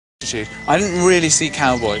attitude. I didn't really see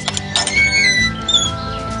cowboy.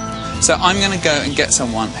 So I'm going to go and get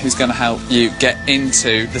someone who's going to help you get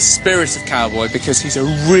into the spirit of cowboy, because he's a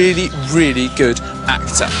really, really good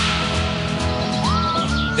actor.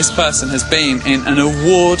 This person has been in an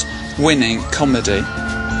award-winning comedy.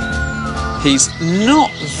 He's not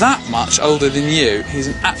that much older than you. He's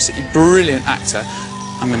an absolutely brilliant actor.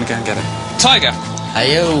 I'm going to go and get him. Tiger!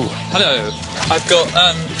 Heyo! Hello. I've got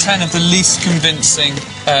 10 of the least convincing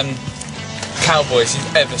cowboys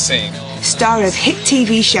you've ever seen. Star of hit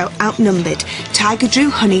TV show Outnumbered, Tiger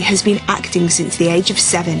Drew Honey has been acting since the age of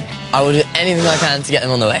 7. I will do anything I can to get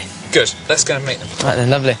them on the way. Good. Let's go and meet them. Right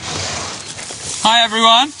then, lovely. Hi,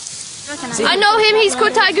 everyone. I know him, he's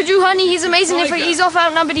called Tiger Drew Honey, he's amazing. If he's off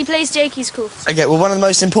Outnumbered, he plays Jake, he's cool. Okay, well, one of the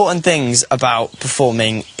most important things about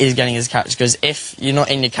performing is getting his character, because if you're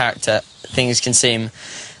not in your character, things can seem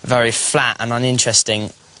very flat and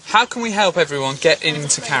uninteresting. How can we help everyone get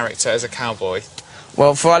into character as a cowboy?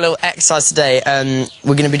 Well, for our little exercise today,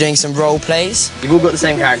 we're going to be doing some role plays. You've all got the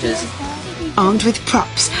same characters. Armed with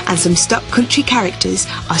props and some stock country characters,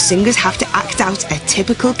 our singers have to act out a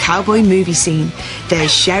typical cowboy movie scene.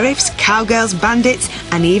 There's sheriffs, cowgirls, bandits,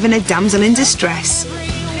 and even a damsel in distress.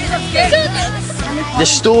 The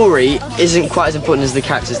story isn't quite as important as the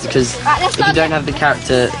characters, because if you don't have the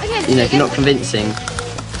character, you know, if you're not convincing,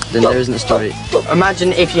 then there isn't a story.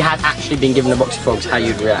 Imagine if you had actually been given a box of frogs, how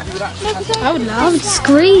you'd react. I would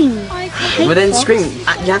scream. But then scream,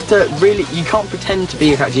 you have to really, you can't pretend to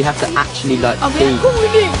be a character, you have to actually like be.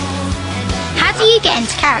 How do you get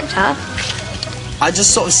into character? I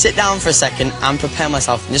just sort of sit down for a second and prepare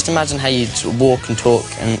myself, and just imagine how you'd sort of walk and talk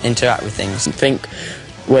and interact with things. And think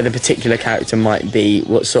where the particular character might be,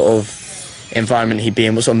 what sort of environment he'd be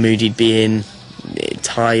in, what sort of mood he'd be in,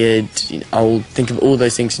 tired, old, think of all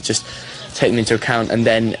those things and just take them into account, and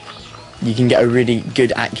then you can get a really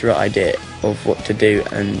good, accurate idea of what to do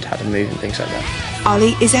and how to move and things like that.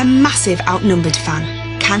 Ollie is a massive Outnumbered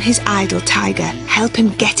fan. Can his idol Tiger help him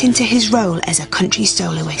get into his role as a country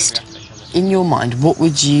soloist? In your mind, what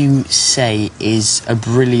would you say is a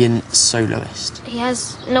brilliant soloist? He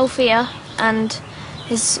has no fear, and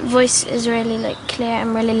his voice is really clear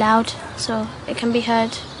and really loud, so it can be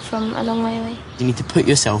heard from a long way away. You need to put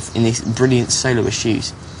yourself in this brilliant soloist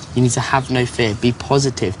shoes. You need to have no fear, be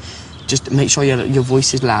positive. Just make sure your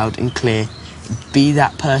voice is loud and clear. Be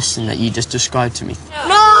that person that you just described to me.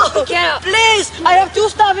 No! Please! I have 2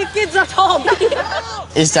 starving kids at home!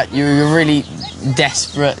 Is that you're a really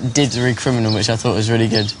desperate, dithery criminal, which I thought was really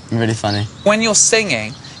good and really funny. When you're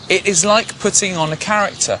singing, it is like putting on a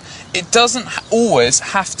character. It doesn't always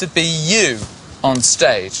have to be you on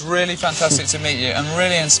stage. Really fantastic to meet you, and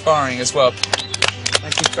really inspiring as well.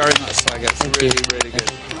 Thank you very much, Tiger. It's really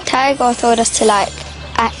good. Tiger told us to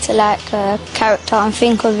act like a character and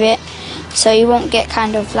think of it, so you won't get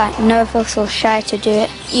kind of nervous or shy to do it.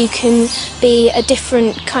 You can be a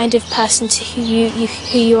different kind of person to who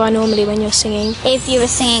you are normally when you're singing. If you were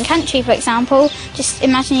singing country, for example, just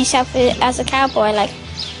imagine yourself as a cowboy, like,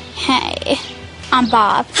 hey, I'm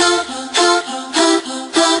Bob.